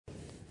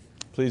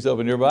Please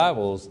open your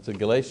Bibles to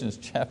Galatians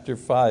chapter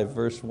 5,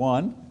 verse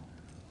 1.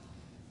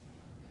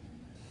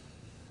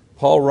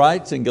 Paul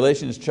writes in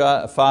Galatians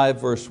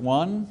 5, verse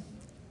 1,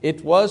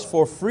 "It was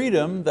for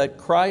freedom that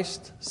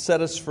Christ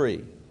set us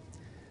free.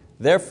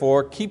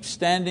 Therefore keep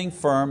standing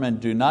firm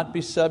and do not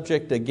be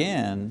subject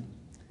again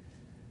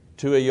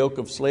to a yoke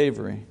of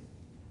slavery."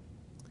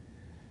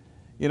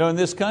 You know, in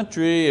this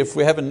country, if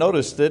we haven't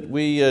noticed it,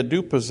 we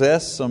do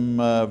possess some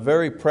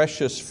very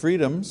precious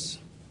freedoms.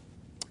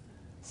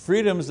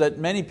 Freedoms that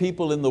many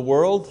people in the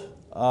world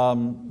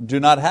do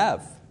not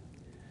have.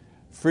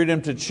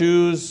 Freedom to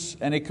choose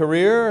any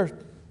career,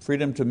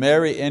 freedom to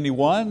marry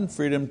anyone,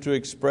 freedom to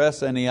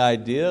express any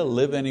idea,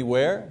 live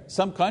anywhere.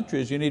 Some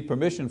countries you need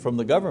permission from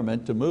the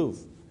government to move.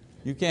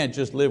 You can't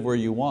just live where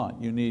you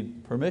want, you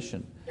need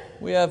permission.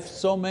 We have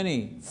so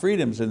many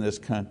freedoms in this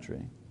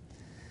country.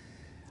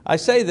 I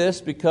say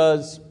this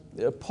because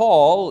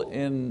Paul,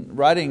 in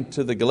writing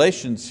to the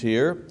Galatians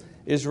here,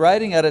 is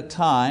writing at a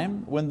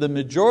time when the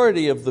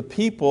majority of the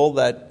people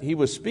that he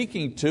was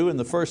speaking to in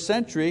the first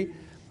century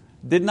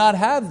did not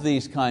have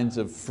these kinds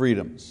of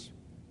freedoms.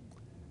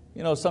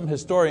 You know, some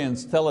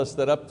historians tell us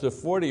that up to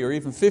 40 or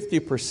even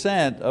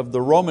 50% of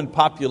the Roman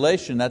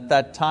population at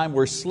that time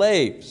were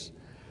slaves,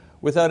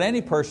 without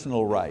any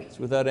personal rights,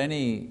 without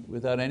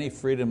any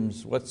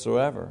freedoms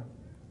whatsoever.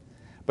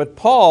 But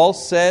Paul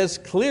says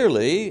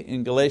clearly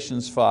in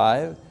Galatians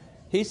 5,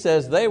 he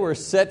says they were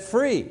set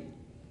free.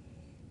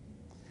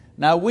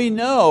 Now we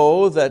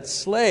know that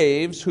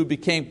slaves who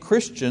became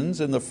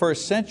Christians in the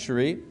first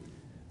century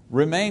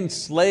remained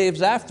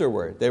slaves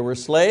afterward. They were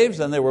slaves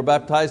and they were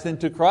baptized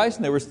into Christ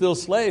and they were still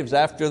slaves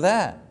after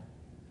that.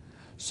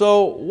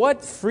 So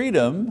what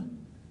freedom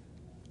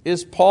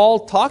is Paul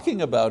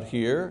talking about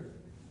here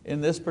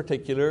in this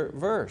particular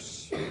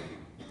verse?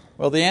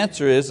 Well, the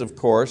answer is, of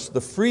course,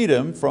 the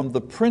freedom from the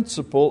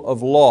principle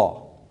of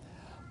law.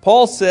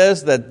 Paul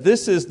says that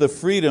this is the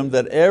freedom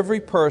that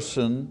every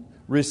person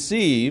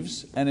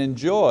receives and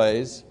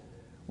enjoys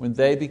when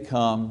they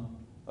become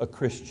a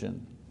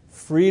Christian.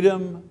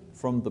 Freedom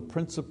from the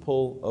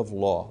principle of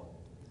law.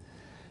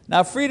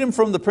 Now, freedom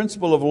from the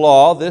principle of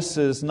law, this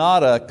is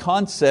not a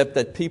concept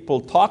that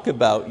people talk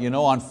about,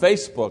 on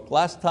Facebook.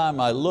 Last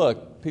time I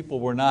looked, people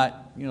were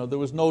not, there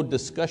was no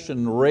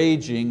discussion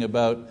raging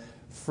about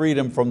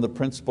freedom from the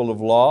principle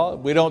of law.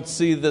 We don't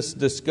see this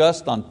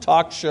discussed on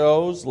talk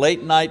shows,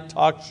 late night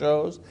talk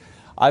shows.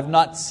 I've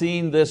not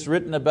seen this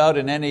written about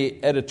in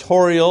any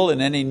editorial, in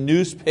any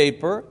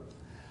newspaper,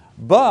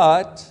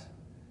 but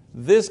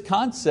this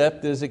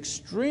concept is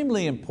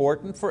extremely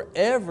important for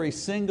every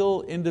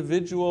single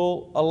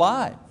individual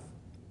alive.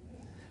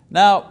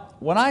 Now,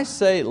 when I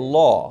say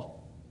law,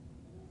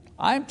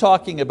 I'm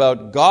talking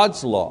about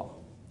God's law,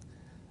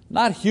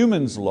 not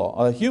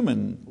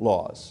human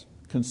laws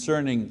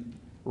concerning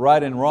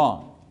right and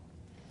wrong.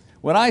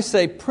 When I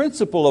say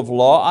principle of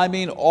law, I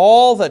mean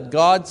all that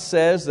God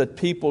says that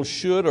people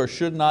should or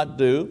should not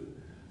do,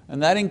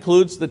 and that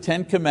includes the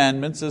 10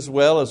 Commandments as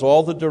well as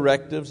all the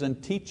directives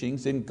and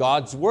teachings in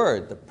God's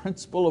Word, the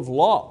principle of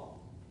law.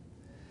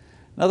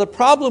 Now the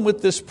problem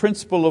with this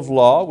principle of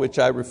law, which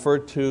I refer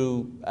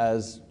to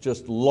as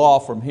just law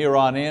from here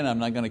on in, I'm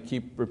not going to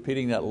keep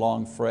repeating that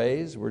long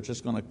phrase, we're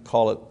just going to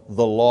call it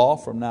the law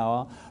from now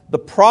on. The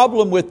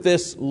problem with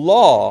this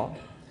law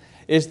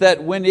is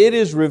that when it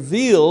is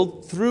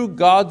revealed through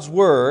God's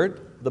Word,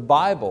 the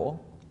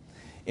Bible,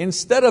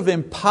 instead of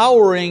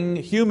empowering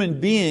human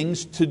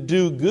beings to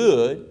do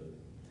good,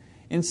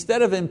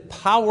 instead of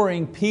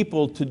empowering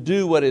people to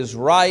do what is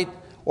right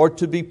or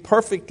to be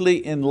perfectly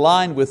in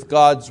line with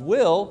God's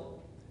will,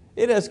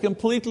 it has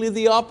completely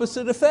the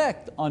opposite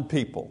effect on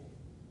people.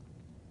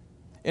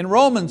 In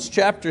Romans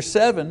chapter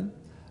 7,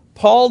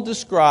 Paul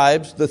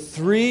describes the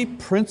 3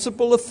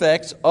 principal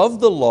effects of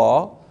the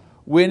law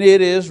when it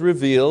is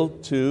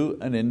revealed to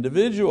an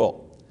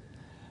individual.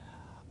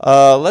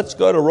 Let's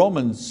go to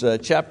Romans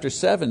chapter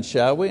 7,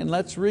 shall we? And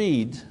let's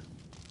read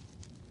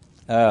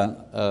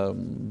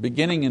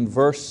beginning in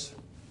verse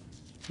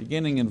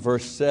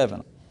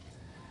 7.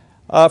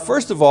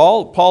 First of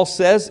all, Paul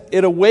says,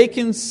 it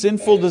awakens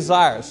sinful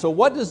desires. So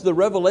what does the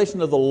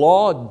revelation of the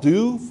law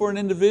do for an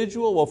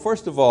individual? Well,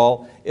 first of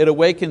all, it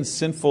awakens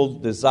sinful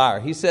desire.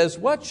 He says,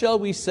 what shall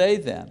we say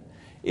then?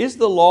 Is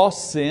the law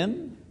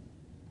sin?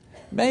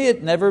 May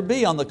it never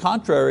be. On the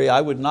contrary,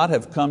 I would not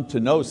have come to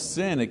know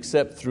sin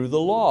except through the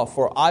law,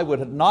 for I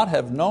would not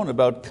have known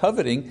about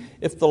coveting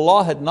if the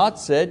law had not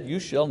said, you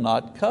shall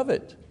not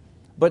covet.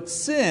 But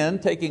sin,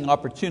 taking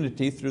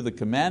opportunity through the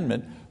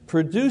commandment,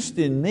 produced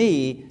in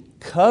me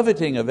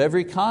coveting of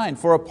every kind.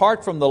 For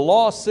apart from the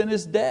law, sin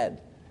is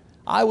dead.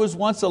 I was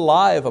once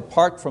alive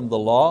apart from the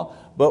law,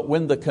 but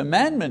when the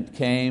commandment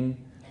came,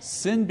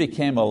 sin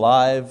became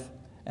alive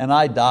and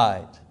I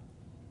died.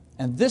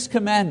 And this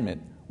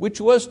commandment, which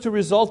was to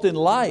result in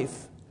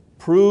life,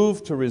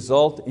 proved to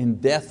result in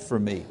death for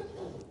me.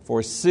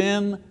 For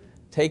sin,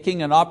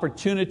 taking an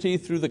opportunity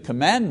through the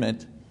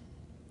commandment,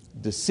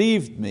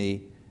 deceived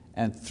me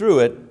and through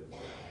it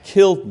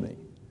killed me.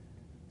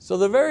 So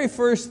the very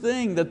first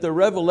thing that the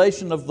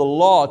revelation of the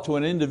law to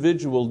an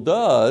individual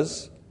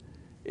does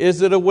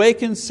is it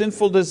awakens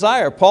sinful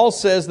desire. Paul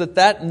says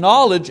that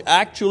knowledge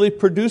actually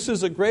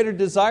produces a greater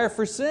desire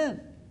for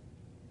sin.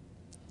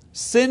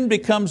 Sin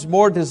becomes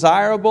more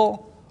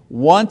desirable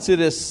once it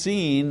is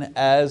seen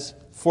as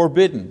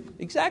forbidden.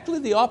 Exactly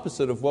the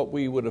opposite of what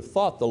we would have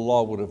thought the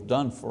law would have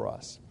done for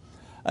us.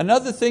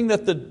 Another thing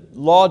that the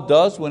law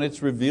does when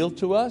it's revealed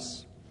to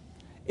us,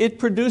 it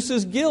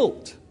produces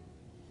guilt.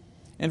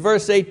 In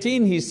verse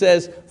 18 he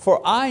says, "For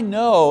I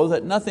know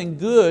that nothing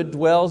good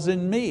dwells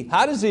in me."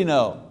 How does he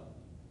know?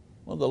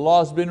 Well, the law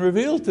has been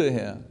revealed to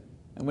him.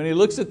 And when he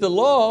looks at the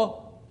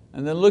law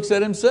and then looks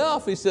at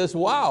himself, he says,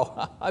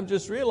 wow, I've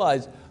just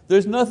realized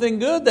there's nothing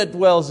good that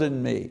dwells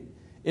in me,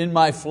 in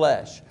my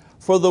flesh.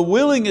 For the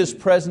willing is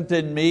present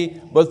in me,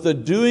 but the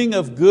doing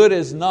of good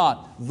is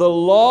not. The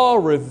law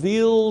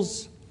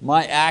reveals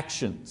my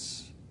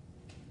actions.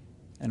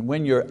 And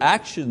when your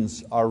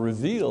actions are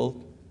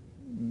revealed,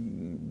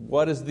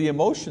 what is the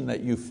emotion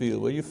that you feel?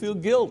 Well, you feel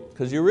guilt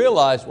because you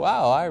realize,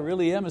 wow, I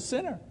really am a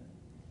sinner.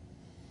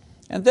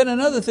 And then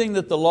another thing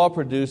that the law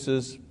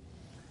produces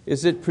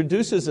is it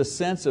produces a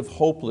sense of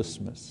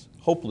hopelessness.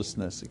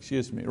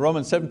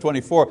 Romans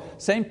 7:24,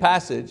 same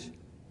passage.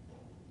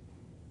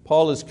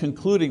 Paul is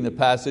concluding the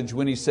passage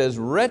when he says,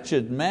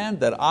 "Wretched man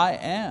that I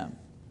am."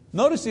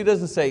 Notice he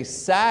doesn't say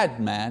sad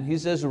man, he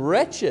says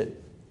wretched.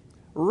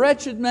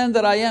 "Wretched man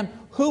that I am,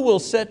 who will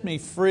set me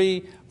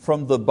free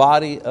from the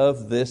body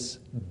of this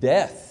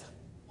death?"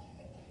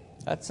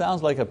 That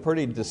sounds like a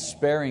pretty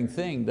despairing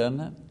thing, doesn't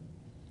it?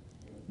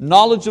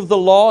 Knowledge of the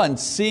law and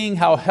seeing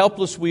how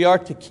helpless we are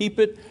to keep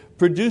it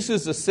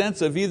produces a sense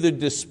of either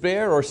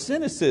despair or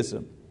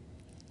cynicism.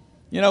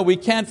 We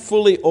can't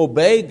fully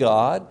obey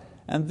God,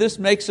 and this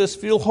makes us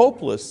feel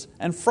hopeless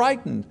and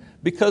frightened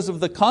because of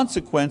the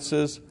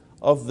consequences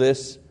of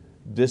this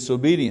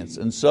disobedience.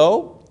 And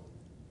so,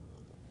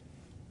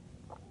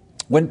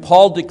 when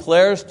Paul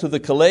declares to the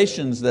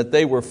Galatians that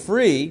they were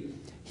free,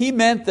 he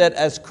meant that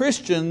as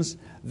Christians,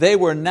 they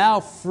were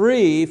now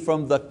free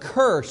from the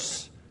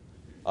curse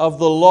of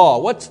the law.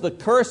 What's the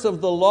curse of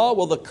the law?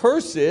 Well, the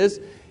curse is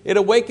it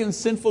awakens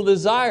sinful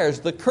desires.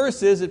 The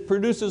curse is it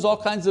produces all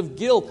kinds of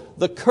guilt.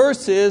 The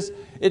curse is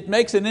it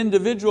makes an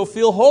individual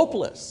feel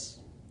hopeless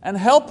and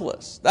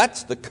helpless.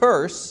 That's the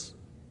curse.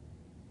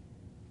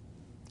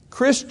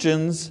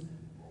 Christians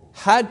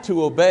had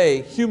to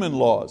obey human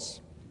laws.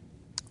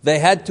 They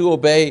had to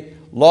obey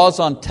laws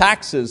on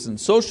taxes and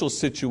social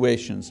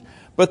situations,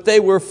 but they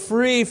were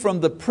free from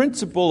the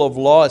principle of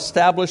law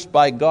established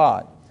by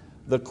God.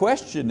 The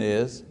question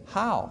is,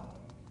 how?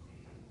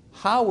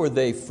 How were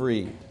they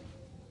freed?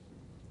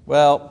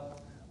 Well,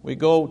 we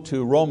go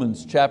to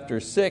Romans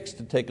chapter 6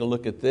 to take a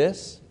look at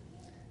this.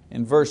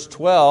 In verse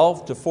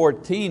 12 to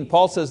 14,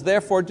 Paul says,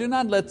 "Therefore do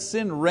not let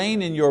sin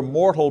reign in your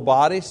mortal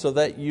body so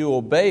that you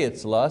obey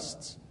its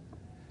lusts.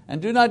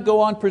 And do not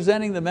go on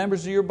presenting the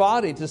members of your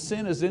body to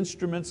sin as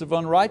instruments of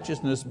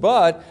unrighteousness,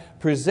 but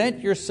present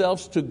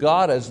yourselves to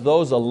God as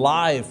those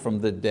alive from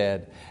the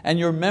dead, and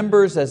your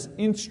members as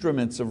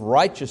instruments of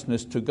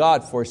righteousness to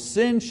God. For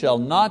sin shall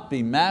not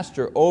be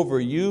master over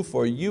you,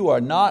 for you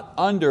are not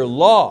under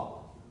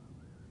law,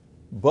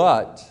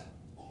 but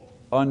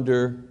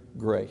under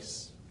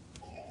grace."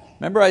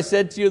 Remember I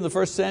said to you in the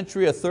first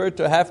century, 1/3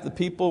 to half the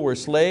people were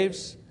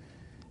slaves,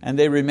 and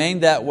they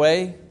remained that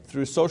way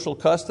through social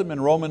custom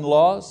and Roman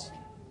laws.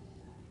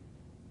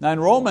 Now in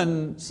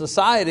Roman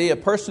society, a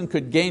person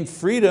could gain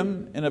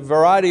freedom in a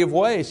variety of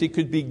ways. He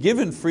could be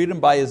given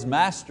freedom by his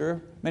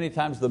master. Many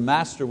times the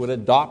master would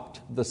adopt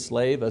the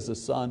slave as a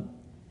son.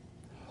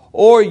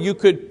 Or you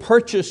could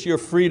purchase your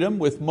freedom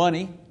with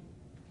money.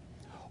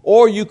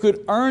 Or you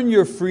could earn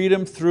your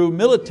freedom through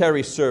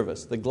military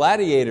service. The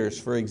gladiators,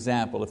 for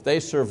example, if they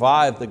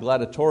survived the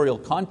gladiatorial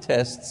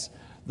contests,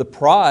 the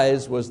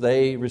prize was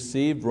they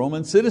received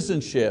Roman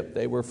citizenship.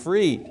 They were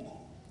freed.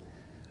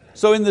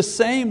 So in the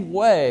same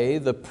way,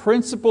 the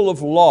principle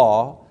of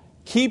law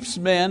keeps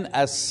men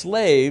as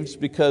slaves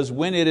because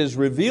when it is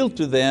revealed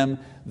to them,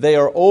 they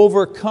are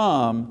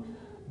overcome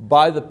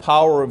by the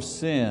power of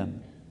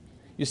sin.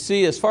 You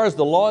see, as far as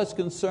the law is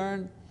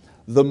concerned,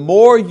 the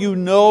more you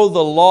know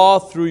the law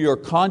through your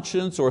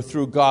conscience or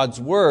through God's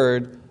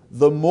word,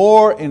 the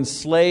more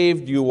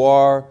enslaved you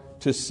are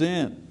to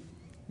sin.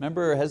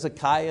 Remember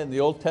Hezekiah in the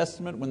Old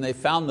Testament when they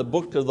found the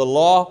book of the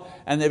law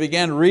and they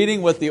began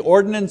reading what the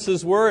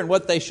ordinances were and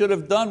what they should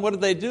have done? What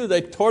did they do? They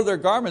tore their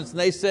garments and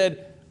they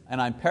said,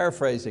 and I'm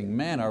paraphrasing,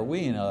 "Man, are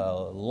we in a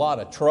lot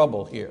of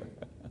trouble here?"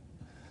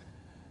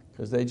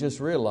 Because they just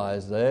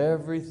realized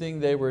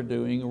everything they were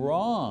doing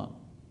wrong.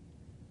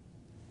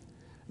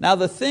 Now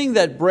the thing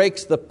that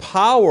breaks the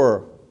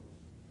power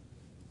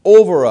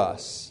over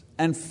us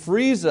and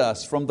frees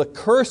us from the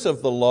curse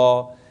of the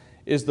law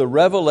is the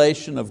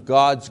revelation of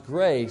God's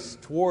grace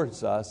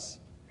towards us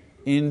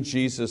in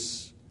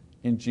Jesus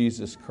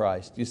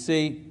Christ. You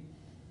see,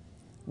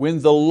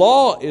 when the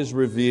law is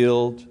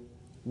revealed,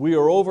 we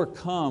are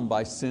overcome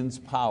by sin's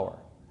power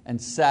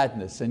and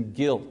sadness and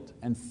guilt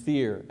and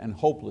fear and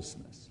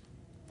hopelessness.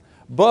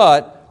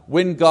 But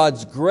When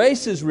God's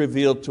grace is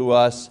revealed to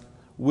us,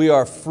 we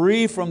are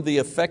free from the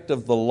effect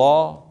of the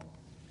law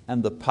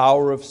and the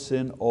power of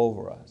sin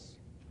over us.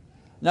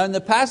 Now in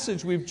the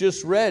passage we've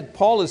just read,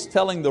 Paul is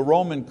telling the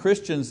Roman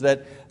Christians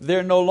that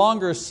they're no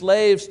longer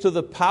slaves to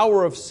the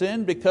power of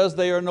sin because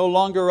they are no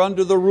longer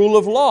under the rule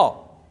of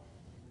law,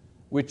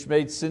 which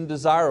made sin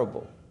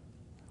desirable,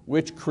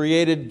 which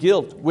created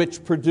guilt,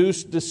 which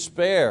produced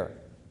despair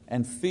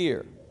and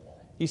fear.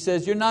 He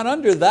says, you're not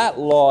under that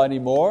law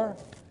anymore.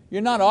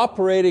 You're not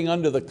operating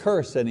under the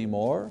curse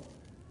anymore.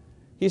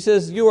 He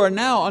says, you are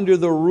now under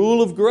the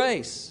rule of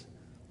grace,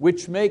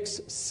 which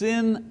makes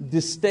sin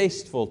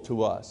distasteful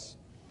to us.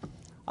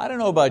 I don't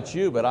know about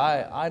you, but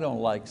I don't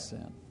like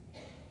sin.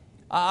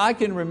 I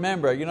can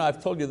remember,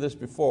 I've told you this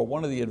before,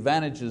 one of the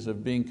advantages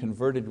of being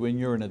converted when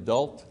you're an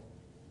adult,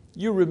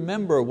 you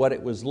remember what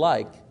it was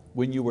like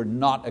when you were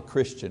not a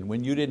Christian,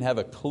 when you didn't have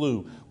a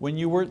clue, when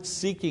you weren't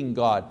seeking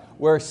God,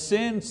 where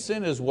sin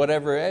is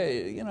whatever,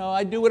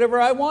 I do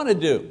whatever I want to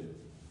do.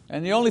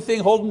 And the only thing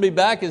holding me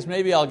back is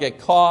maybe I'll get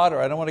caught,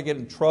 or I don't want to get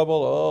in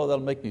trouble. Oh,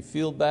 that'll make me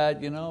feel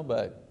bad,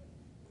 but.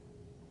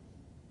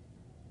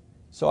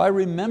 So I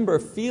remember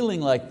feeling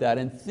like that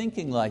and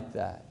thinking like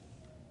that.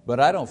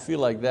 But I don't feel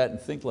like that and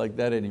think like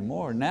that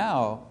anymore.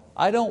 Now,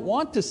 I don't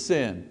want to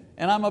sin,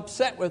 and I'm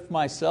upset with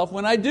myself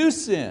when I do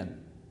sin.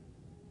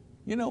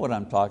 You know what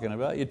I'm talking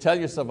about. You tell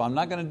yourself, I'm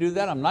not going to do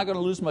that, I'm not going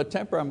to lose my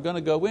temper, I'm going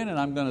to go in and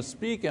I'm going to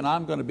speak and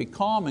I'm going to be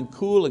calm and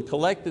cool and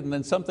collected, and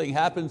then something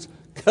happens,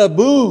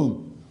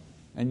 kaboom,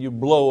 and you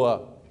blow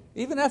up.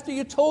 Even after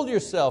you told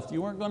yourself you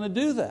weren't going to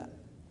do that.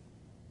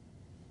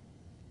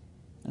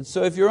 And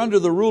so if you're under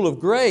the rule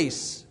of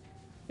grace,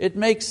 it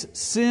makes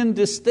sin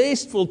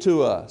distasteful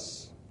to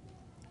us.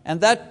 And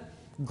that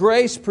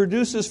grace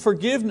produces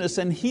forgiveness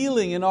and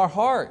healing in our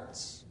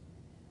hearts.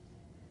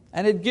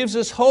 And it gives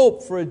us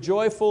hope for a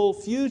joyful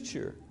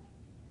future.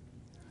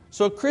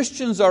 So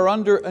Christians are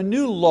under a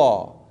new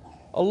law,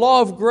 a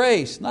law of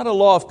grace, not a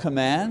law of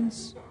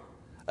commands.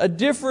 A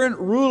different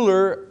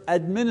ruler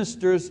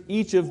administers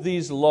each of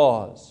these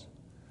laws.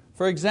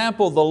 For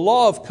example, the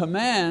law of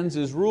commands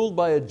is ruled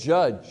by a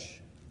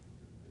judge,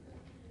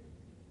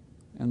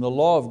 and the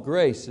law of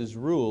grace is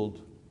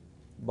ruled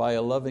by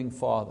a loving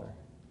Father.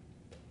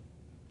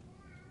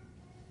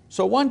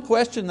 So one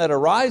question that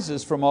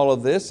arises from all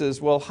of this is,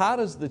 well, how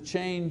does the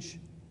change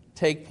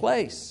take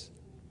place?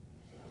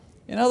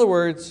 In other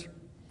words,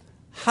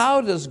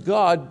 how does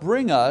God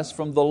bring us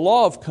from the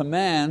law of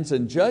commands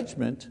and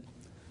judgment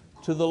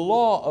to the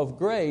law of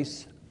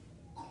grace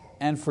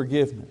and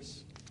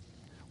forgiveness?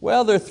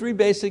 Well, there are three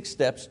basic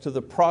steps to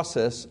the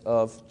process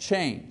of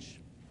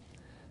change.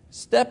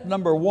 Step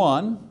number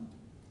one,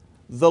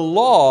 the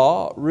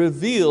law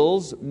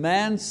reveals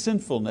man's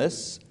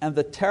sinfulness and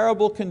the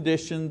terrible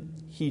condition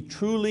he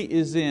truly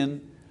is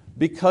in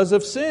because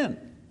of sin.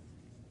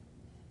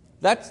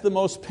 That's the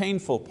most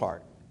painful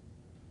part.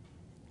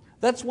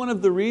 That's one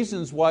of the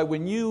reasons why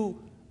when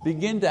you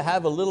begin to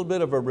have a little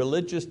bit of a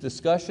religious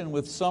discussion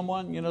with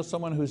someone,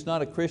 someone who's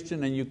not a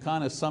Christian, and you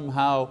kind of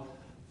somehow,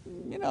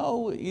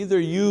 either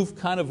you've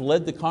kind of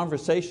led the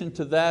conversation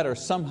to that, or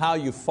somehow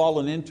you've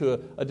fallen into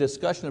a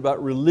discussion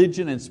about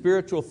religion and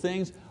spiritual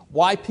things,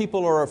 why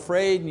people are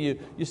afraid, and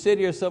you say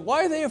to yourself,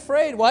 why are they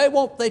afraid? Why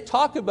won't they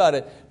talk about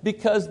it?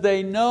 Because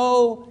they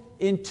know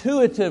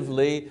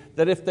intuitively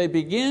that if they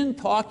begin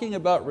talking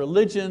about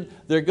religion,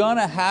 they're going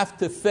to have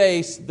to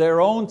face their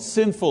own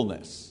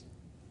sinfulness.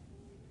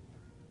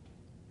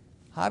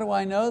 How do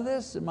I know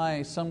this? Am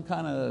I some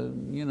kind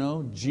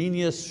of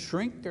genius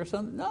shrink or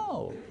something?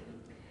 No.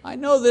 I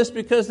know this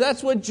because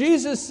that's what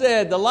Jesus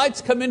said. The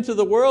light's come into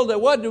the world,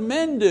 and what do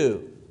men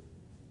do?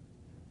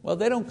 Well,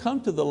 they don't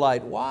come to the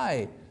light.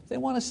 Why? They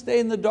want to stay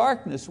in the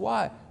darkness.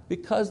 Why?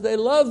 Because they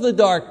love the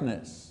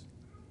darkness.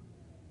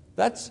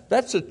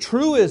 That's a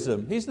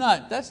truism.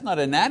 That's not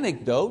an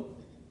anecdote.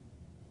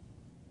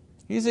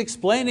 He's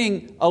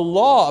explaining a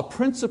law, a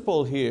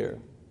principle here.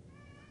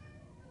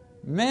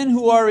 Men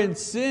who are in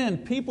sin,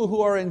 people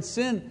who are in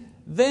sin,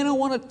 they don't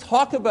want to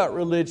talk about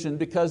religion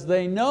because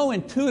they know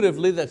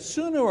intuitively that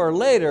sooner or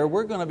later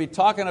we're going to be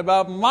talking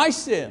about my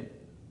sin.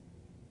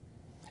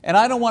 And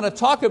I don't want to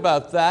talk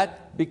about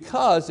that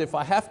because if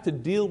I have to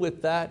deal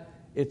with that,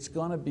 it's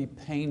going to be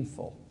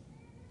painful.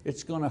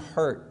 It's going to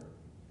hurt.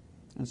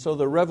 And so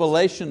the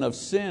revelation of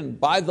sin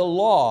by the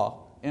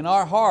law in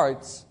our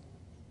hearts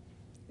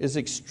is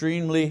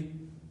extremely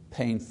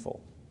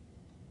painful.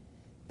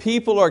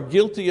 People are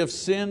guilty of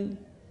sin.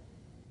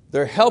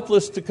 They're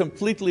helpless to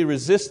completely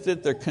resist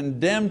it. They're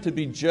condemned to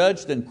be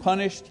judged and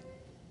punished.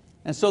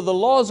 And so the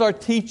law is our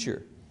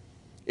teacher.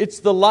 It's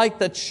the light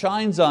that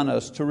shines on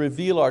us to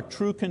reveal our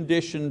true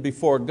condition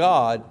before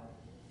God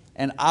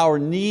and our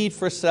need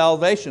for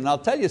salvation. I'll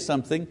tell you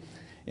something,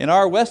 in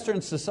our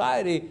Western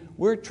society,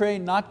 we're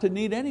trained not to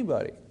need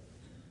anybody.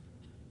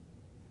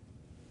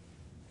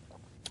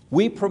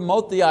 We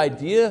promote the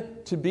idea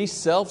to be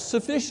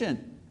self-sufficient,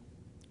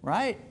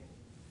 right?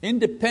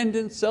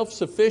 Independent,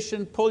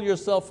 self-sufficient, pull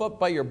yourself up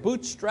by your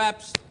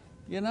bootstraps,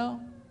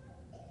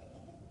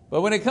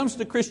 But when it comes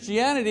to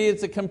Christianity,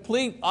 it's a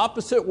complete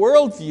opposite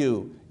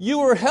worldview. You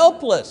are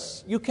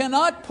helpless. You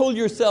cannot pull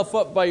yourself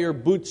up by your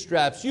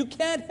bootstraps. You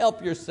can't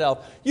help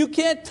yourself. You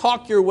can't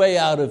talk your way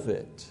out of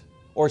it,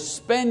 or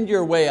spend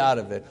your way out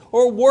of it,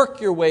 or work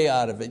your way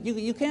out of it.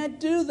 You can't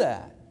do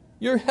that.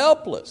 You're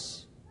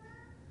helpless.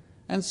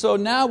 And so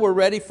now we're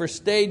ready for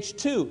stage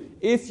 2,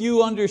 if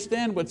you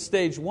understand what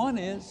stage 1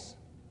 is.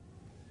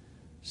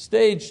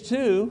 Stage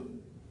 2,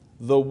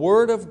 the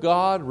Word of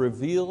God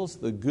reveals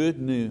the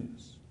good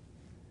news.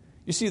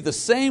 You see, the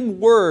same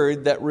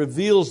Word that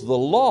reveals the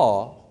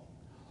law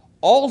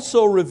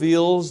also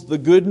reveals the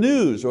good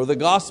news, or the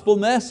gospel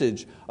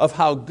message of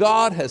how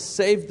God has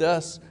saved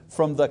us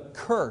from the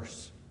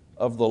curse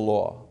of the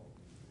law.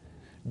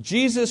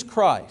 Jesus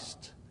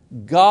Christ,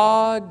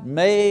 God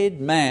made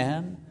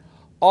man,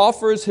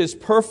 offers His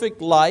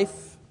perfect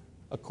life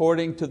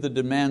according to the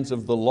demands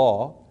of the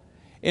law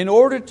in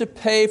order to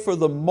pay for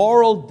the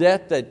moral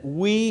debt that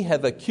we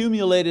have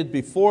accumulated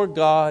before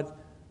God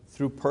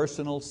through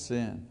personal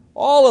sin.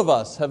 All of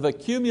us have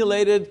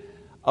accumulated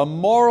a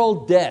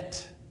moral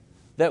debt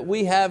that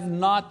we have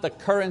not the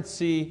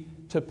currency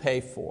to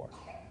pay for.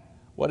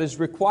 What is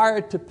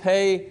required to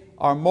pay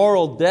our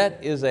moral debt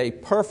is a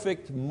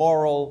perfect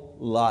moral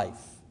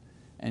life.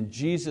 And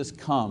Jesus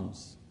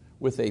comes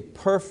with a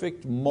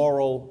perfect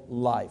moral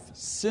life,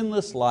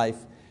 sinless life,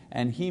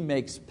 and He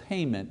makes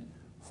payment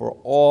for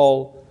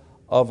all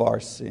of our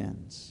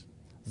sins.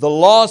 The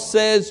law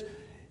says,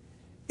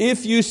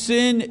 if you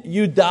sin,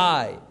 you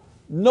die.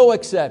 No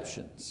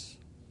exceptions.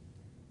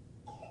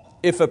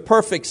 If a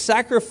perfect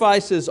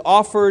sacrifice is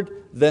offered,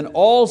 then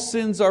all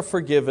sins are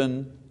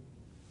forgiven.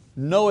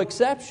 No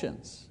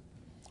exceptions.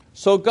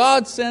 So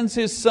God sends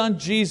His Son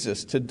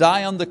Jesus to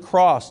die on the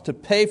cross to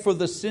pay for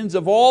the sins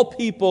of all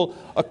people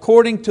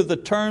according to the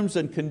terms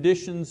and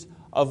conditions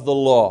of the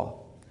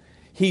law.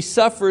 He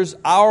suffers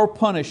our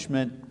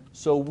punishment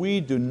so we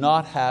do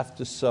not have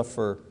to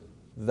suffer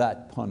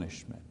that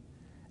punishment.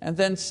 And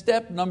then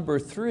step number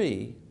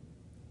 3,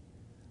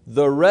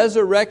 the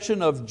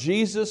resurrection of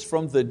Jesus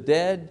from the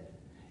dead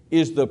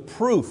is the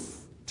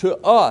proof to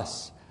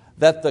us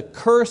that the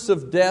curse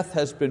of death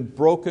has been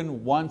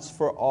broken once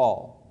for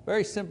all.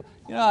 Very simple.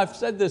 I've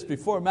said this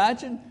before.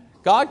 Imagine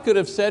God could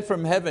have said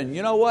from heaven,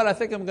 you know what, I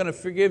think I'm going to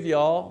forgive you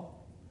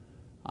all.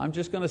 I'm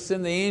just going to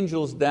send the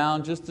angels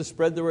down just to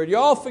spread the word. You're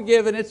all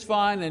forgiven, it's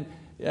fine,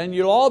 and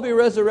you'll all be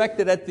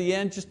resurrected at the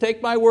end. Just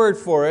take my word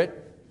for it.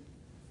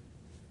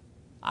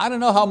 I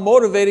don't know how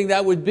motivating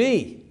that would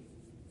be.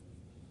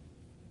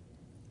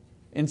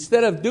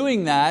 Instead of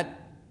doing that,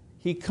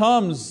 He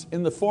comes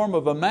in the form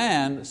of a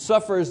man,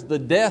 suffers the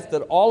death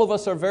that all of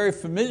us are very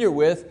familiar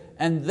with,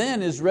 and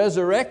then is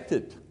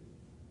resurrected.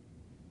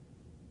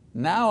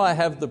 Now I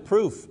have the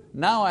proof.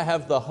 Now I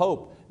have the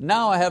hope.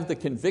 Now I have the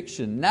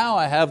conviction. Now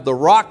I have the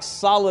rock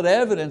solid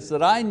evidence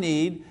that I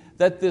need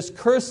that this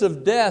curse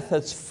of death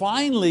has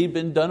finally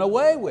been done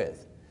away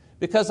with.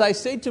 Because I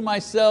say to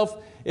myself,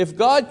 if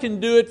God can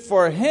do it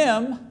for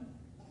him,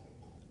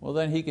 well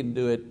then He can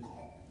do it.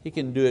 He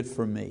can do it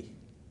for me.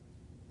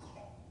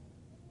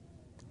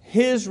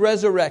 His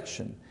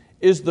resurrection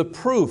is the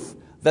proof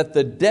that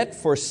the debt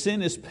for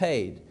sin is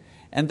paid,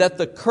 and that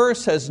the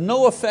curse has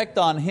no effect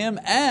on Him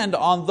and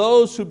on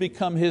those who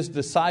become His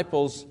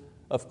disciples,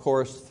 of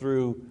course,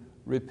 through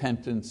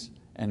repentance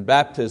and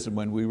baptism,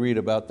 when we read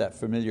about that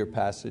familiar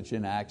passage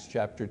in Acts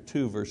chapter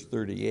 2, verse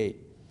 38.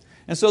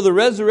 And so the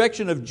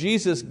resurrection of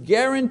Jesus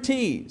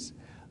guarantees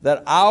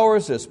that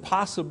ours is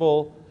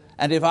possible,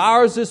 and if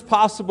ours is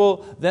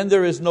possible, then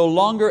there is no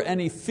longer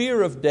any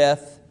fear of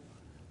death.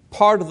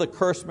 Part of the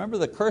curse, remember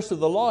the curse of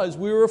the law is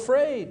we were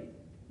afraid.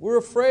 We're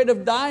afraid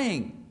of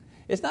dying.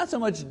 It's not so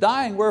much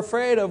dying, we're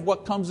afraid of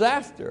what comes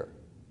after.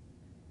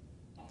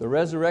 The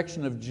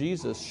resurrection of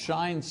Jesus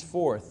shines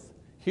forth.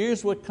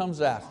 Here's what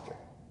comes after.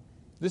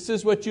 This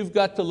is what you've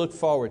got to look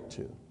forward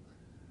to.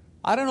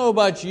 I don't know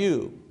about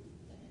you.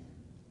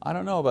 I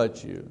don't know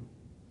about you.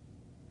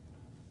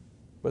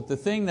 But the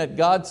thing that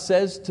God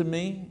says to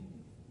me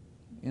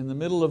in the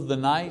middle of the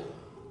night,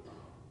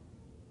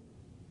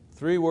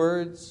 3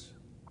 words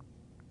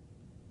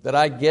that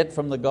I get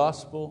from the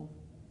gospel,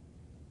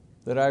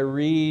 that I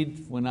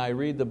read when I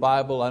read the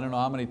Bible. I don't know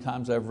how many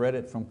times I've read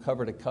it from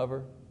cover to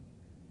cover.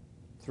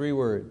 3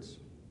 words.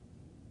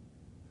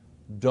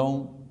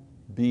 Don't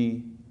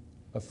be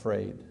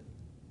afraid.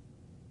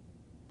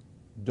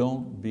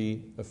 Don't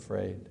be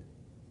afraid.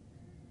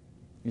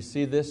 You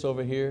see this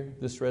over here,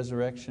 this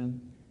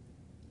resurrection?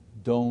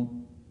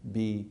 Don't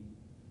be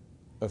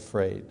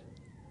afraid.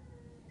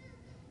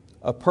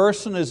 A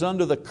person is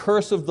under the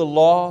curse of the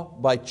law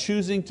by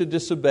choosing to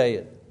disobey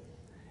it.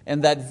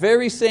 And that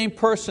very same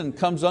person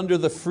comes under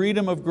the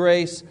freedom of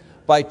grace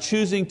by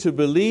choosing to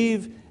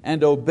believe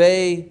and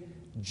obey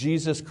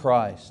Jesus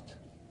Christ.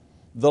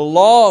 The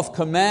law of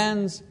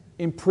commands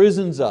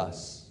imprisons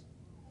us,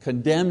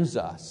 condemns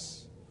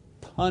us,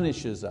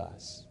 punishes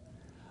us.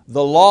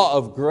 The law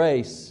of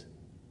grace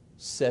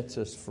sets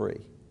us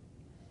free.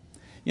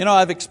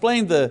 I've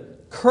explained the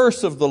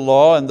curse of the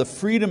law and the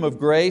freedom of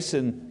grace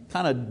in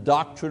kind of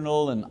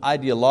doctrinal and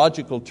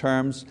ideological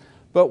terms,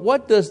 but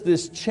what does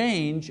this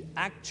change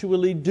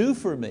actually do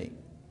for me?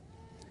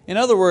 In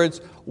other words,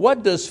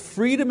 what does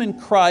freedom in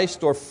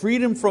Christ or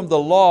freedom from the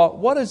law,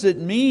 what does it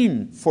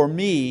mean for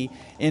me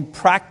in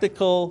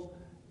practical,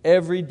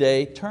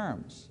 everyday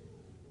terms?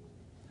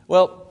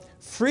 Well,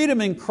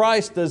 freedom in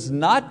Christ does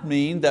not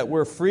mean that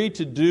we're free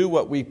to do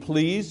what we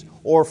please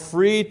or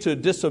free to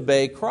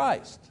disobey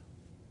Christ.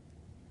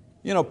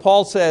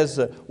 Paul says,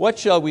 what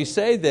shall we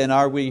say then?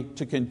 Are we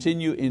to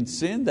continue in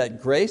sin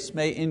that grace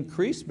may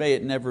increase? May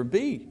it never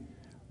be.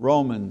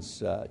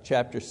 Romans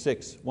chapter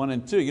 6, 1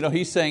 and 2.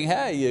 He's saying,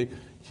 hey,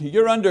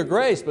 you're under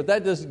grace, but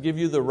that doesn't give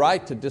you the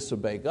right to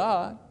disobey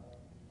God.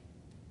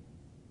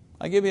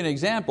 I'll give you an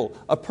example.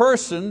 A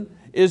person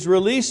is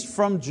released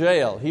from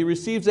jail. He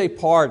receives a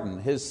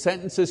pardon. His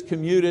sentence is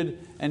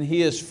commuted and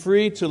he is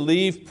free to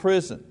leave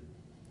prison.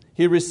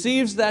 He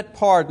receives that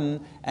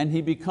pardon and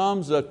he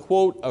becomes a,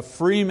 quote, a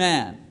free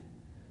man.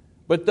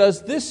 But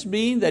does this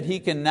mean that he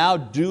can now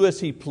do as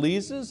he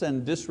pleases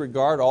and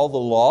disregard all the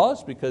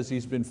laws because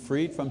he's been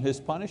freed from his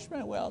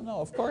punishment? Well, no,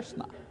 of course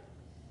not.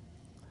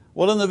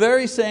 Well, in the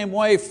very same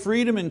way,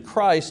 freedom in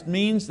Christ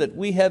means that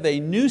we have a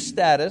new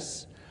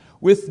status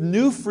with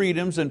new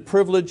freedoms and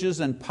privileges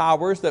and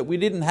powers that we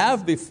didn't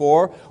have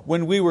before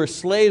when we were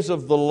slaves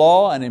of the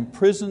law and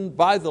imprisoned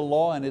by the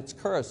law and its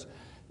curse.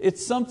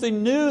 It's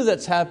something new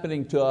that's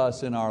happening to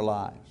us in our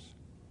lives.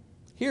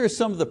 Here are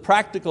some of the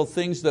practical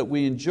things that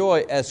we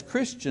enjoy as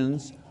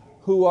Christians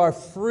who are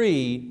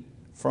free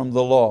from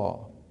the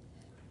law.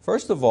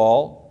 First of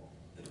all,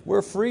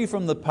 we're free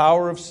from the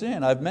power of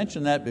sin. I've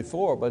mentioned that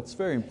before, but it's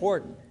very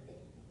important.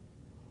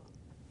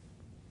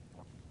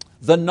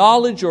 The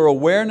knowledge or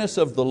awareness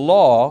of the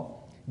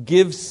law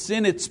gives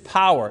sin its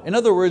power. In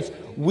other words,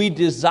 we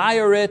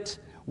desire it,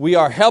 we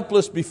are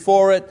helpless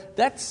before it.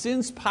 That's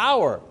sin's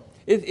power.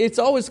 It's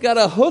always got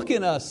a hook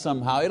in us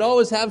somehow. It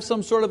always has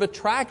some sort of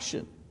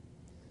attraction.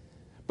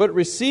 But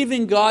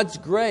receiving God's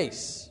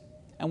grace,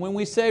 and when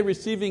we say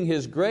receiving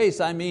His grace,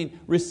 I mean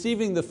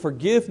receiving the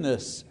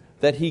forgiveness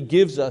that He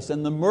gives us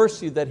and the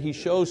mercy that He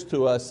shows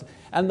to us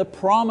and the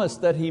promise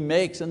that He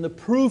makes and the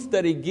proof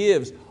that He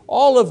gives,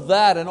 all of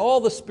that and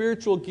all the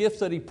spiritual gifts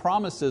that He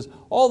promises,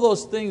 all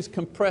those things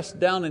compressed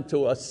down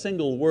into a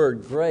single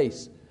word,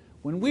 grace.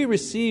 When we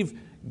receive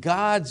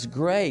God's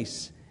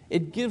grace,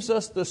 it gives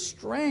us the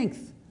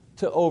strength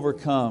to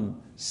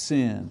overcome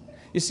sin.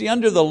 You see,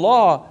 under the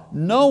law,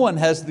 no one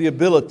has the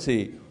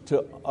ability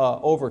to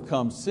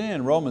overcome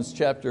sin. Romans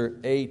chapter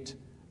 8,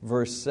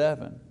 verse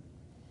 7.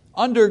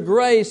 Under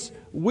grace,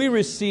 we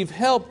receive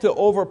help to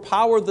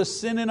overpower the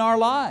sin in our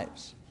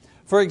lives.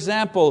 For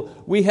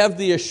example, we have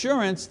the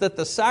assurance that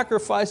the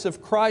sacrifice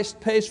of Christ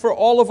pays for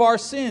all of our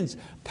sins,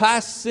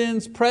 past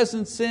sins,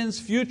 present sins,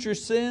 future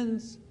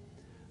sins.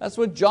 That's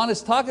what John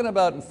is talking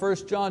about in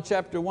 1 John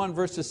chapter 1,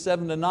 verses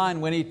 7 to 9,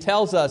 when he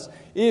tells us,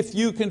 if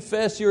you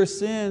confess your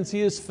sins,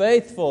 He is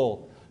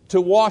faithful to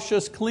wash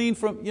us clean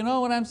from, you know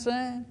what I'm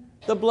saying?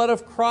 The blood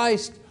of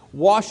Christ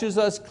washes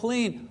us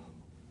clean.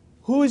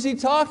 Who is He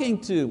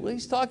talking to? Well,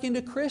 He's talking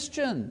to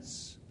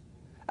Christians.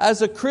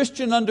 As a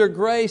Christian under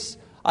grace,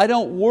 I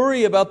don't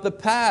worry about the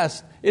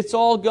past. It's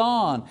all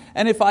gone.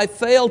 And if I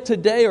fail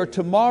today or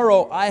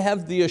tomorrow, I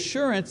have the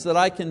assurance that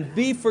I can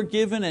be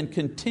forgiven and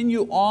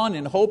continue on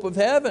in hope of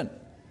heaven.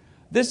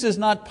 This is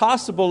not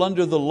possible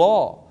under the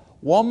law.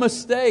 One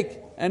mistake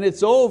and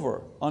it's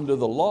over under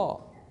the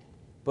law.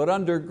 But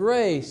under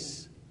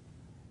grace,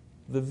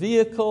 the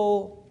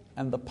vehicle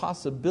and the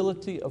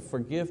possibility of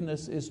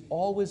forgiveness is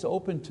always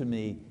open to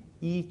me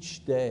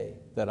each day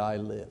that I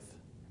live.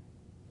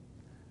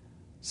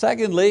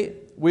 Secondly,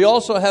 we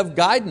also have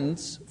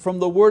guidance from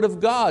the Word of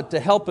God to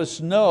help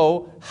us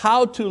know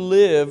how to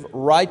live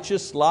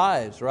righteous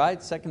lives, right?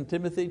 2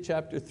 Timothy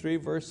chapter 3,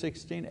 verse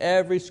 16.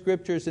 Every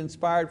scripture is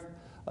inspired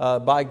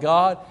by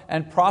God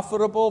and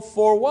profitable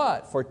for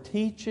what? For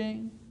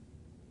teaching.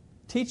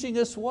 Teaching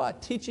us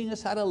what? Teaching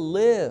us how to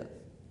live,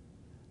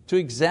 to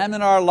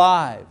examine our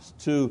lives,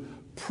 to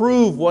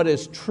prove what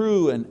is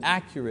true and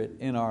accurate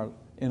in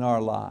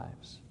our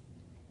lives.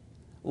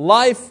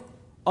 Life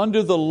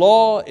under the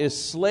law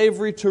is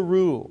slavery to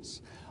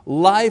rules.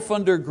 Life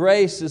under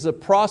grace is a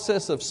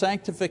process of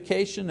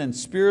sanctification and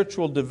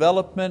spiritual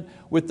development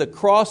with the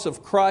cross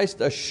of Christ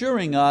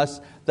assuring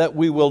us that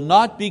we will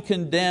not be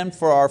condemned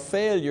for our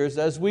failures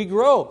as we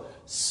grow.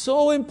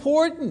 So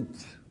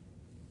important.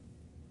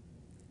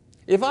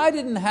 If I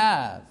didn't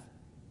have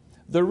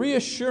the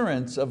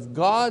reassurance of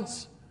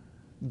God's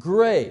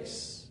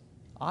grace,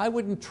 I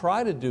wouldn't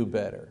try to do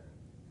better.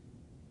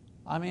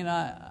 I mean,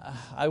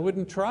 I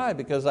wouldn't try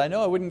because I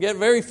know I wouldn't get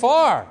very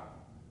far.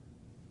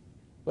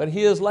 But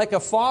He is like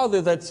a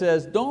father that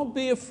says, don't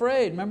be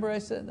afraid. Remember I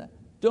said that?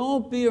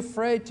 Don't be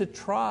afraid to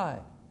try.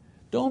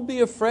 Don't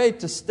be afraid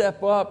to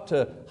step up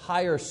to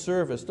higher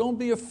service. Don't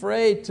be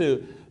afraid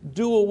to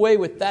do away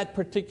with that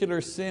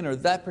particular sin or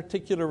that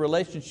particular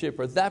relationship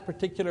or that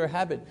particular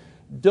habit.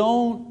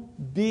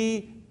 Don't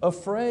be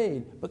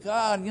afraid. But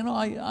God,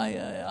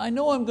 I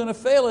know I'm going to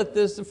fail at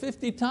this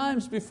 50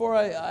 times before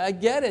I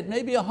get it,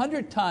 maybe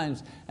 100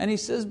 times. And He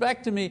says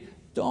back to me,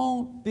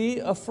 don't be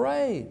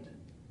afraid.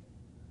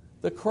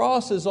 The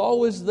cross is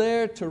always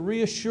there to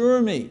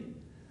reassure me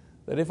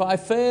that if I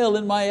fail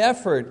in my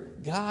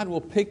effort, God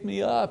will pick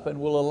me up and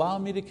will allow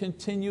me to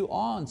continue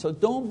on. So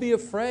don't be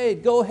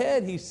afraid. Go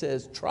ahead, He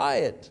says, try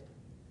it.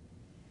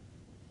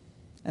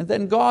 And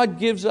then God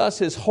gives us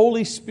His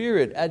Holy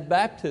Spirit at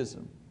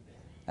baptism.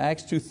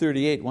 Acts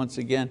 2:38 once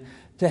again,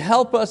 to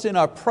help us in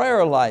our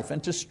prayer life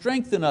and to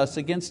strengthen us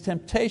against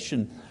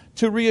temptation,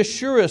 to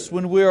reassure us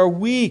when we are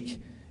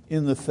weak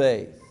in the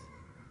faith.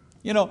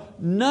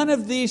 None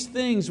of these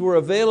things were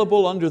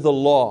available under the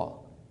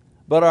law,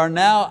 but are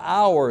now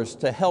ours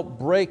to help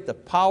break the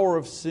power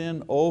of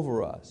sin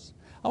over us.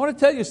 I want to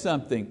tell you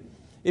something.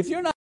 If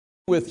you're not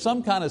with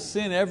some kind of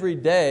sin every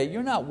day,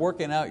 you're not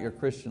working out your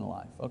Christian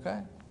life, okay?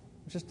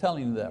 I'm just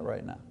telling you that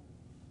right now.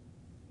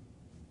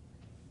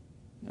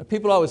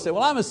 People always say,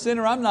 well, I'm a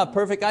sinner, I'm not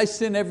perfect, I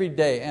sin every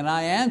day. And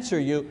I answer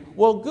you,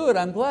 well, good,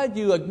 I'm glad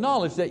you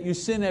acknowledge that you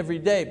sin every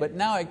day, but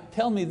now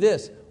tell me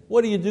this,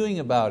 what are you doing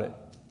about it?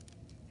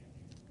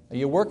 Are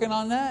you working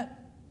on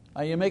that?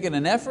 Are you making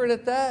an effort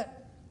at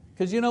that?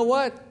 Because you know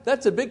what?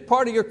 That's a big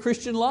part of your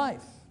Christian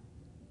life.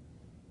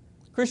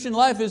 Christian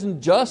life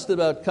isn't just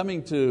about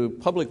coming to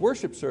public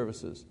worship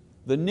services.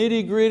 The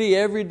nitty-gritty,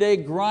 everyday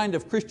grind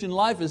of Christian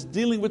life is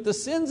dealing with the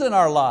sins in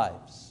our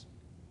lives.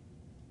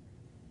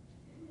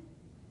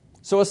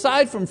 So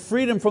aside from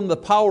freedom from the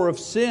power of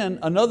sin,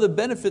 another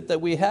benefit that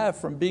we have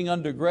from being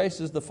under grace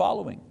is the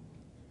following.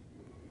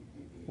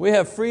 We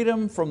have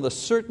freedom from the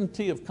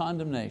certainty of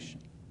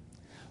condemnation.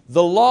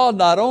 The law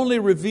not only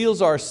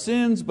reveals our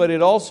sins, but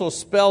it also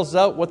spells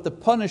out what the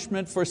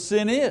punishment for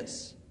sin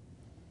is.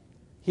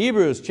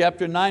 Hebrews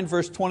chapter 9,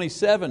 verse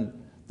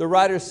 27, the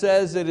writer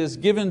says it is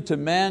given to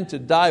man to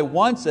die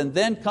once and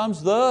then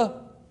comes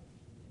the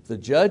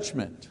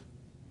judgment.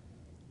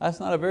 That's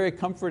not a very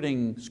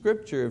comforting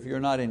scripture if you're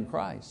not in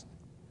Christ.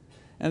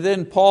 And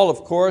then Paul,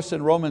 of course,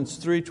 in Romans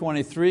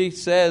 3:23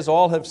 says,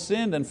 all have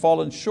sinned and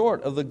fallen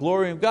short of the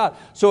glory of God.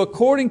 So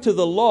according to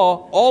the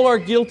law, all are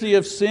guilty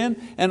of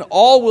sin and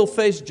all will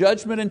face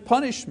judgment and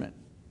punishment.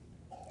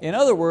 In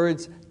other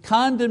words,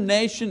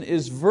 condemnation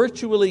is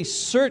virtually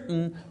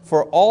certain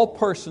for all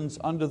persons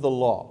under the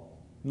law.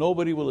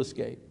 Nobody will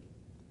escape.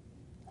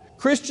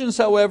 Christians,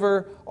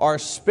 however, are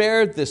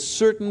spared this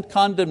certain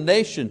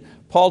condemnation.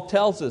 Paul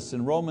tells us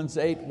in Romans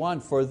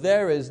 8:1, for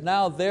there is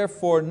now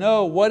therefore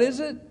no, what is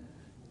it?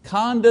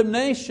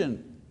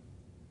 Condemnation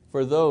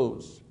for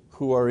those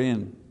who are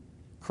in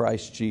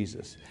Christ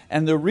Jesus.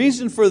 And the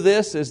reason for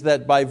this is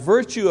that by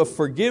virtue of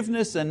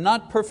forgiveness and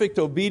not perfect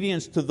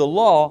obedience to the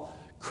law,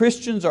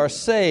 Christians are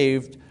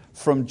saved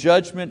from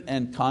judgment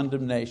and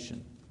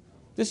condemnation.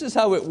 This is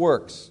how it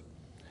works.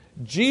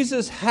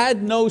 Jesus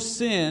had no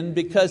sin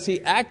because He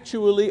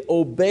actually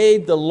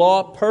obeyed the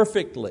law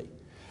perfectly.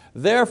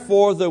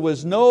 Therefore, there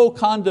was no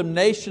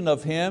condemnation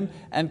of Him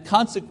and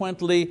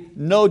consequently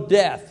no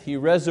death. He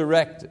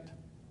resurrected.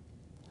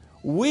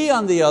 We,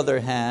 on the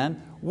other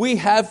hand, we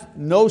have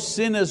no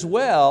sin as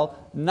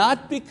well,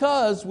 not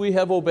because we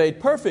have obeyed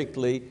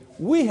perfectly.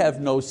 We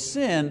have no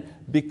sin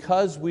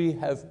because we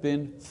have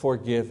been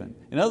forgiven.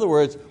 In other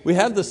words, we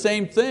have the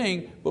same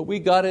thing, but we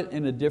got it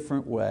in a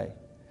different way.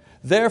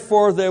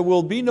 Therefore, there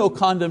will be no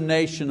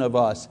condemnation of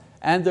us,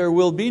 and there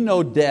will be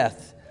no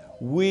death.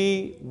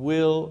 We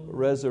will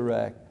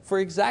resurrect for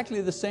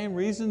exactly the same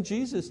reason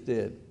Jesus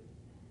did.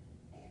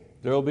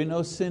 There will be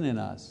no sin in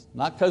us,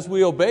 not because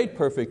we obeyed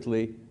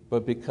perfectly,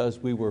 but because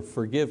we were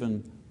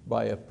forgiven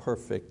by a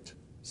perfect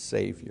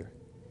Savior.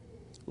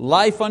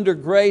 Life under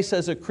grace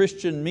as a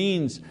Christian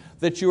means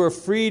that you are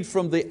freed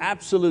from the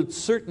absolute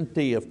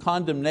certainty of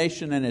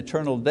condemnation and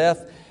eternal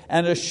death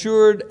and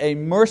assured a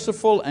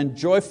merciful and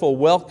joyful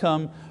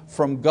welcome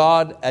from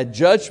God at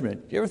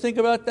judgment. Do you ever think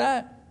about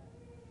that?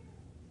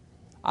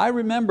 I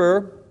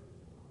remember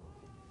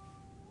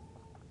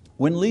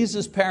when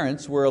Lisa's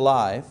parents were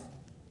alive.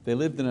 They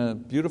lived in a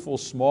beautiful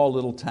small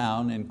little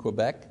town in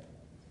Quebec,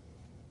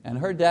 and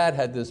her dad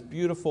had this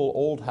beautiful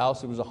old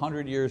house. It was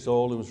 100 years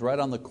old. It was right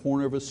on the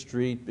corner of a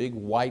street, big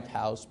white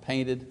house,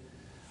 painted,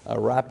 a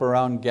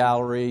wraparound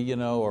gallery,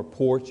 or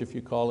porch if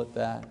you call it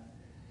that.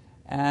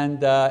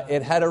 And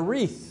it had a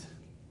wreath.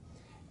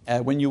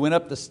 When you went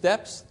up the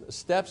steps,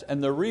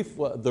 and the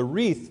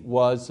wreath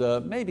was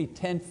maybe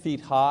 10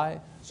 feet high.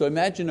 So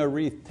imagine a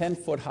wreath 10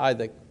 foot high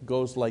that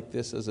goes like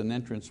this as an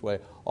entranceway,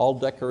 all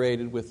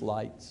decorated with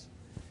lights,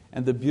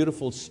 and the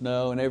beautiful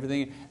snow and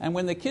everything. And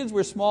when the kids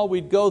were small,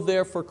 we'd go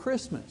there for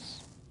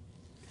Christmas.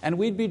 And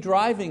we'd be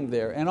driving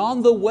there, and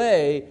on the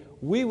way,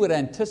 we would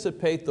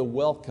anticipate the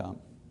welcome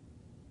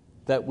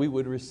that we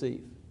would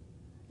receive.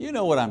 You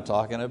know what I'm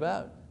talking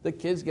about. The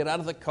kids get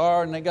out of the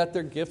car and they got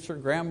their gifts for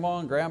grandma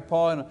and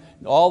grandpa, and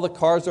all the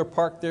cars are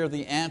parked there,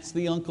 the aunts,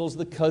 the uncles,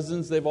 the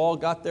cousins, they've all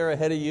got there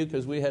ahead of you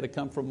because we had to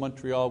come from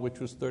Montreal, which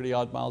was 30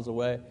 odd miles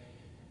away.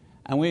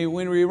 And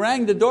when we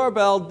rang the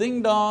doorbell,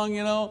 ding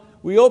dong,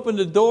 we opened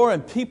the door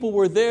and people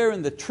were there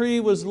and the tree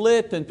was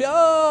lit and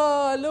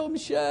hello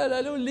Michelle,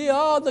 hello Leah,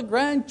 all the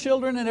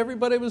grandchildren and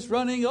everybody was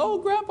running. Oh,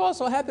 Grandpa,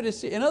 so happy to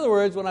see you. In other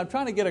words, what I'm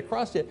trying to get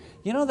across to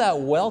you, that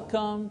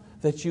welcome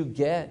that you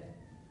get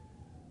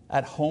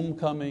at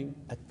homecoming,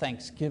 at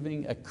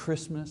Thanksgiving, at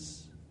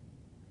Christmas,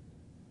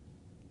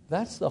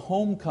 that's the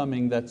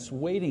homecoming that's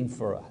waiting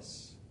for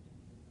us.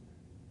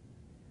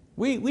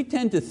 We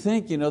tend to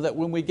think that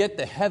when we get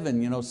to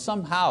heaven,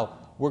 somehow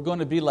we're going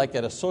to be like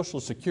at a Social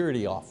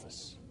Security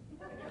office.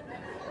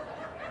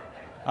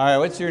 All right,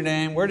 what's your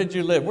name? Where did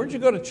you live? Where did you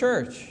go to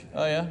church?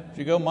 Oh yeah, did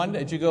you go Monday?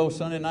 Did you go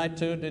Sunday night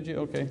too? Did you?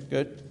 Okay,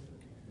 good.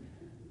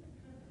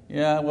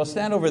 Yeah, well,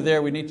 stand over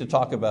there. We need to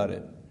talk about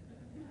it.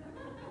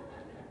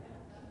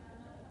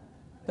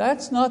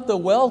 That's not the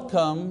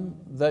welcome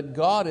that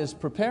God is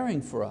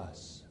preparing for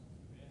us.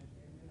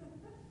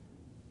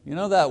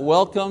 That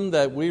welcome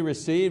that we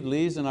received,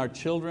 Lise and our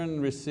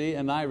children receive,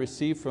 and I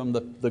received from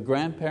the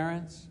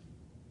grandparents.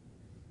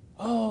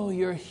 Oh,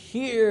 you're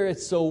here,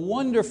 it's so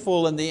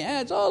wonderful. And the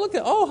aunts,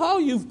 oh, how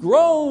you've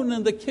grown.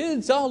 And the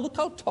kids, oh, look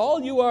how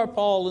tall you are,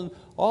 Paul, and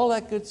all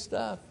that good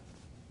stuff.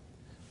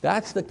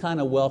 That's the kind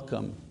of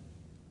welcome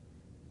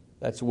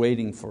that's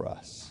waiting for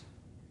us.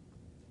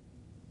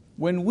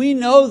 When we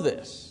know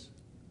this,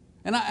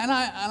 and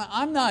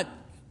I'm not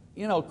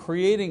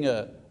creating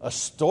a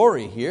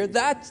story here,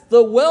 that's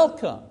the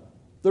welcome,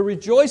 the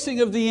rejoicing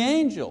of the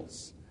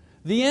angels,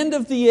 the end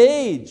of the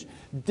age.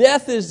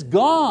 Death is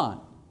gone.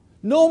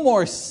 No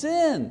more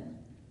sin.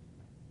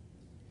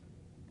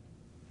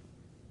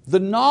 The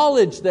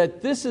knowledge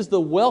that this is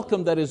the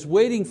welcome that is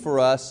waiting for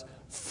us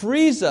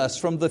frees us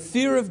from the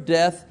fear of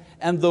death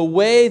and the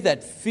way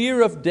that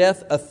fear of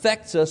death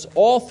affects us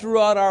all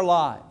throughout our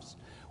lives.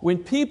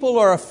 When people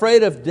are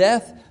afraid of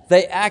death,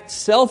 they act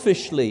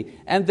selfishly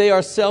and they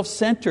are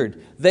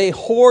self-centered. They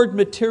hoard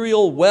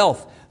material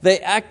wealth. They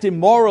act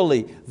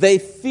immorally. They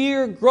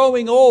fear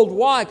growing old.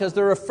 Why? Because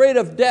they're afraid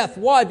of death.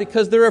 Why?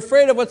 Because they're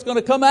afraid of what's going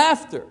to come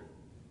after.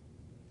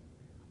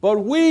 But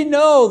we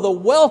know the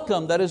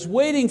welcome that is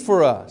waiting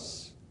for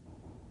us.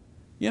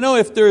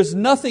 If there's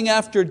nothing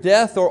after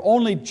death or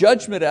only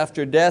judgment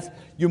after death,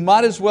 you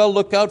might as well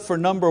look out for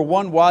number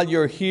one while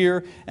you're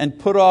here and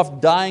put off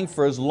dying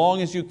for as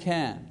long as you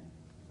can.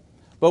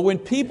 But when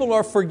people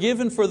are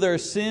forgiven for their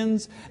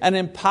sins and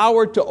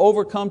empowered to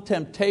overcome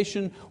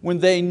temptation, when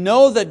they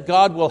know that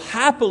God will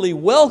happily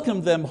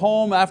welcome them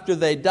home after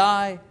they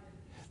die,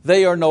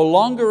 they are no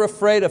longer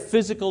afraid of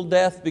physical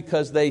death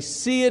because they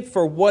see it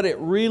for what it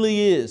really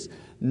is.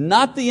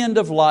 Not the end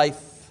of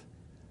life,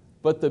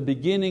 but the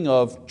beginning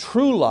of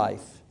true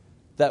life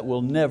that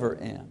will never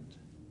end.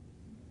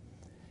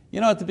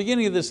 At the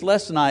beginning of this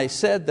lesson I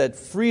said that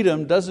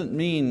freedom doesn't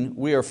mean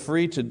we are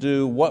free to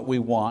do what we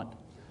want,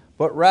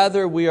 but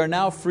rather we are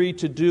now free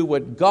to do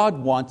what God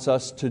wants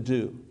us to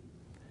do.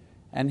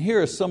 And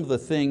here are some of the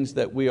things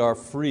that we are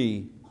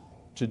free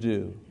to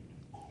do.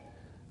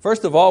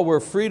 First of all,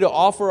 we're free to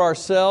offer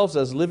ourselves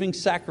as living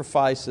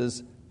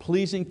sacrifices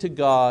pleasing to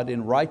God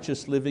in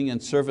righteous living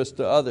and service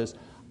to others.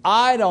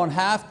 I don't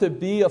have to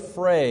be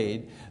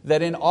afraid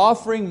that in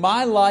offering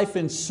my life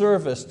in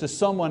service to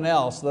someone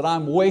else that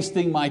I'm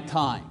wasting my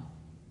time,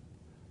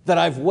 that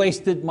I've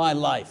wasted my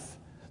life,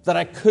 that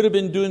I could have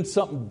been doing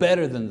something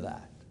better than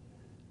that.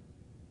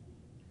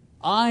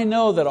 I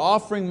know that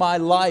offering my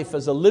life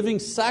as a living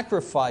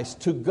sacrifice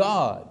to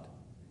God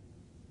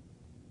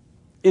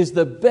is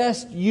the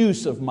best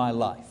use of my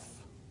life.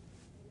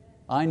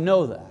 I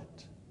know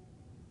that.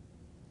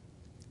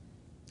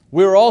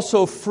 We're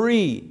also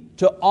free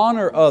to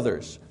honor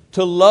others,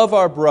 to love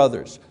our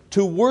brothers,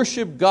 to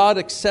worship God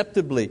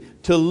acceptably,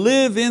 to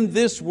live in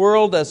this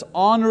world as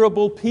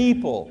honorable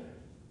people.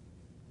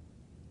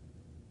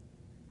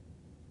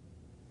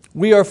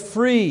 We are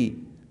free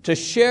to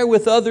share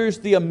with others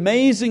the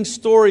amazing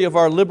story of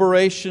our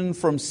liberation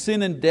from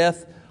sin and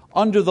death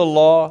under the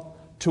law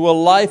to a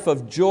life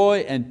of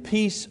joy and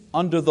peace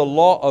under the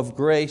law of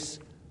grace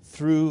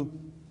through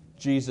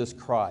Jesus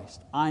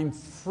Christ. I'm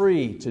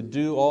free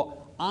to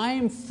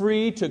I'm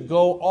free to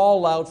go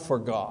all out for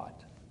God.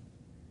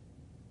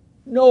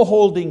 No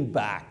holding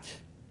back.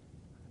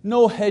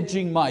 No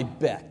hedging my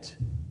bet.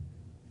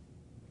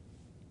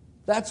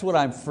 That's what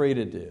I'm free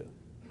to do.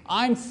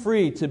 I'm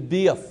free to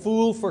be a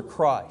fool for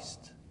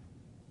Christ.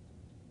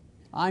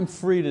 I'm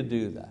free to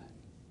do that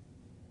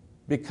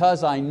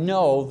because I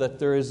know that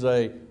there is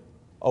a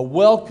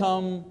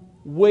welcome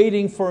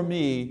waiting for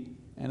me,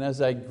 and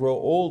as I grow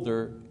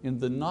older,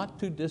 in the not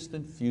too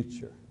distant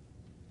future.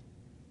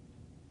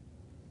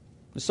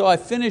 So I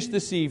finished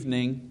this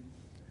evening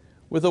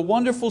with a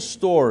wonderful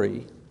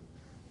story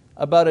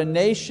about a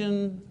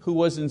nation who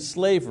was in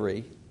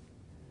slavery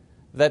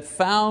that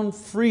found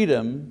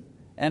freedom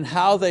and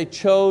how they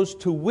chose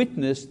to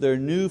witness their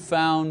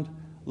newfound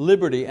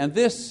liberty. And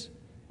this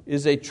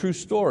is a true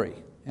story,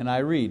 and I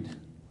read.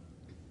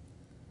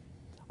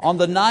 On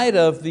the night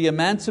of the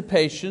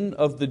emancipation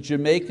of the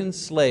Jamaican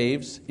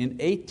slaves in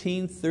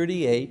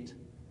 1838,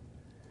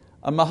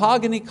 a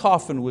mahogany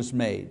coffin was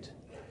made,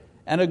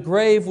 and a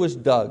grave was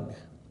dug.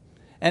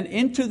 And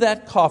into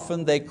that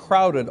coffin they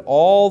crowded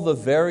all the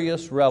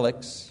various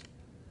relics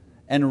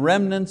and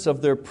remnants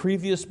of their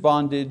previous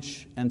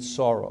bondage and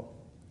sorrow.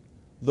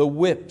 The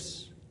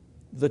whips,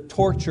 the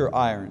torture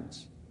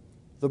irons,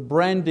 the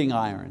branding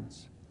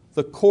irons,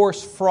 the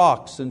coarse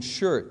frocks and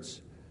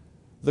shirts,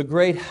 the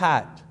great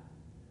hat,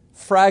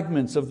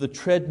 fragments of the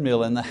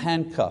treadmill and the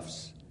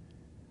handcuffs.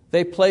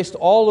 They placed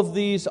all of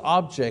these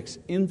objects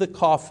in the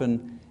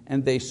coffin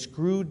and they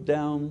screwed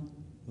down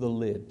the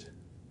lid.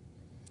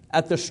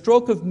 At the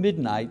stroke of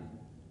midnight,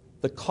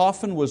 the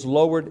coffin was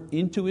lowered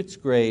into its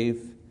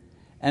grave,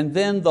 and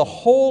then the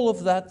whole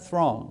of that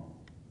throng,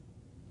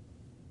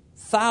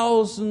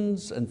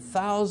 thousands and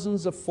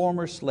thousands of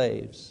former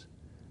slaves,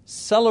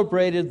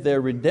 celebrated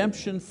their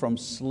redemption from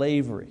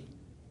slavery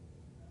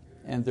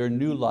and their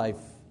new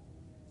life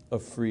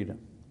of freedom.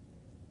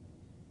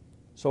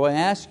 So I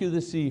ask you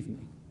this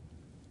evening,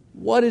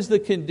 what is the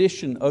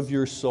condition of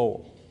your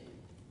soul?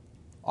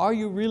 Are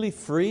you really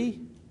free?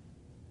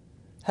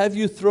 Have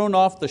you thrown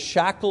off the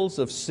shackles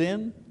of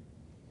sin?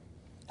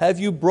 Have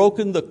you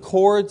broken the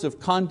cords of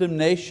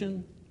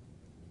condemnation?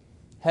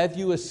 Have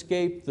you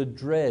escaped the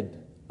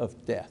dread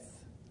of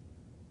death?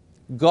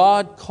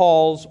 God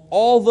calls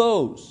all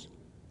those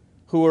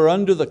who are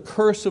under the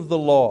curse of the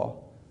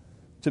law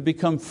to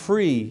become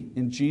free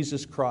in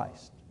Jesus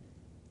Christ.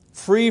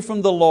 Free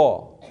from the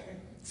law,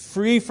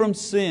 free from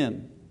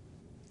sin,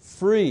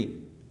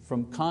 free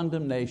from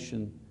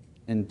condemnation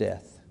and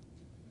death.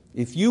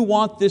 If you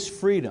want this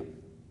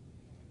freedom,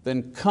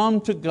 then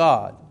come to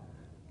God,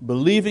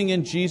 believing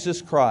in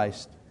Jesus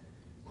Christ,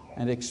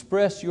 and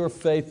express your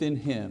faith in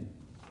Him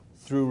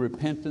through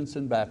repentance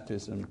and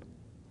baptism,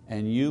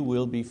 and you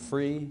will be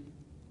free.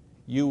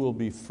 You will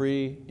be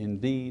free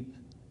indeed,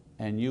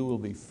 and you will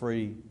be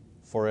free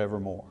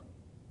forevermore.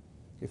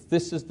 If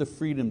this is the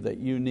freedom that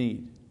you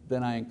need,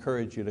 then I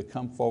encourage you to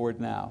come forward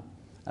now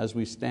as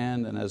we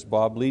stand and as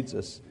Bob leads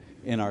us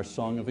in our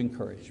song of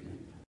encouragement.